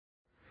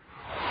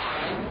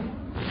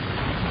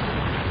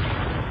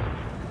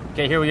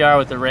Okay, here we are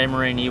with the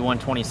Raymarine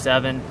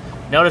E127.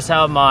 Notice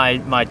how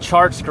my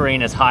chart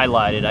screen is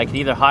highlighted. I can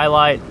either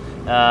highlight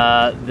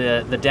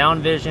the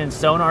down vision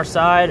sonar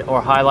side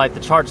or highlight the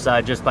chart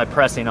side just by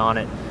pressing on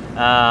it.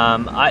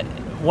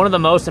 One of the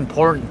most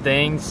important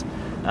things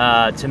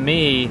to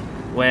me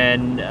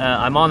when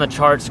I'm on the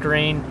chart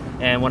screen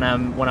and when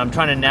I'm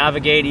trying to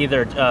navigate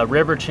either a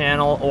river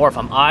channel or if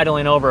I'm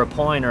idling over a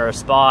point or a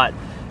spot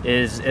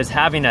is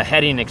having a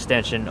heading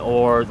extension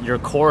or your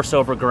course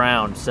over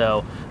ground.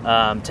 So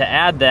to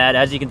add that,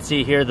 as you can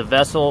see here, the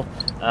vessel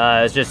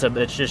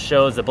it just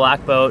shows the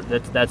black boat.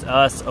 That's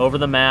us over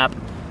the map.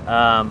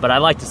 But I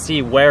like to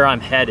see where I'm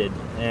headed,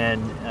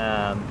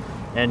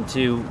 and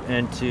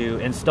to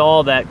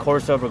install that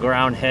course over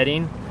ground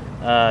heading,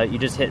 you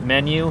just hit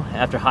menu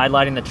after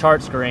highlighting the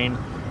chart screen.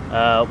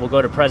 We'll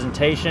go to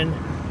presentation.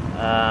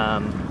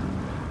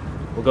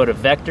 We'll go to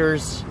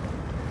vectors.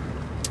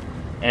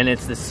 And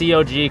it's the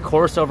COG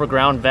course over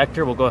ground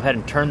vector. We'll go ahead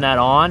and turn that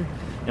on.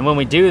 And when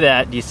we do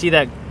that, do you see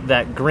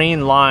that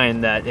green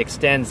line that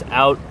extends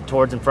out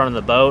towards in front of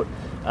the boat?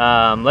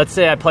 Let's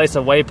say I place a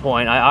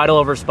waypoint. I idle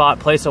over a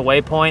spot, place a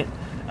waypoint.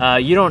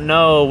 You don't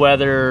know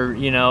whether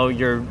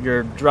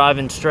you're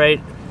driving straight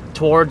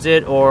towards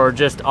it or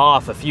just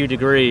off a few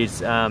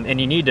degrees,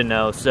 and you need to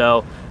know.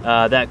 So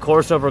that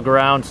course over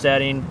ground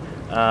setting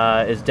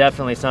is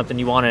definitely something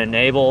you want to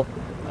enable.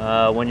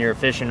 When you're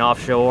fishing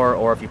offshore,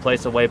 or if you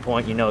place a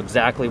waypoint, you know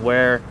exactly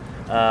where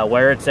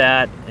it's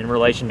at in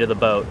relation to the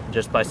boat,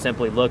 just by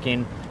simply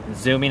looking and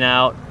zooming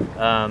out.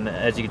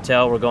 As you can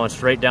tell, we're going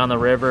straight down the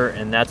river,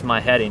 and that's my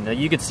heading. Now,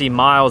 you can see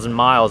miles and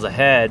miles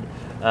ahead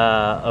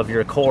of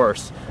your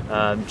course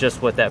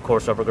just with that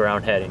course over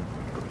ground heading.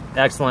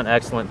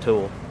 Excellent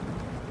tool.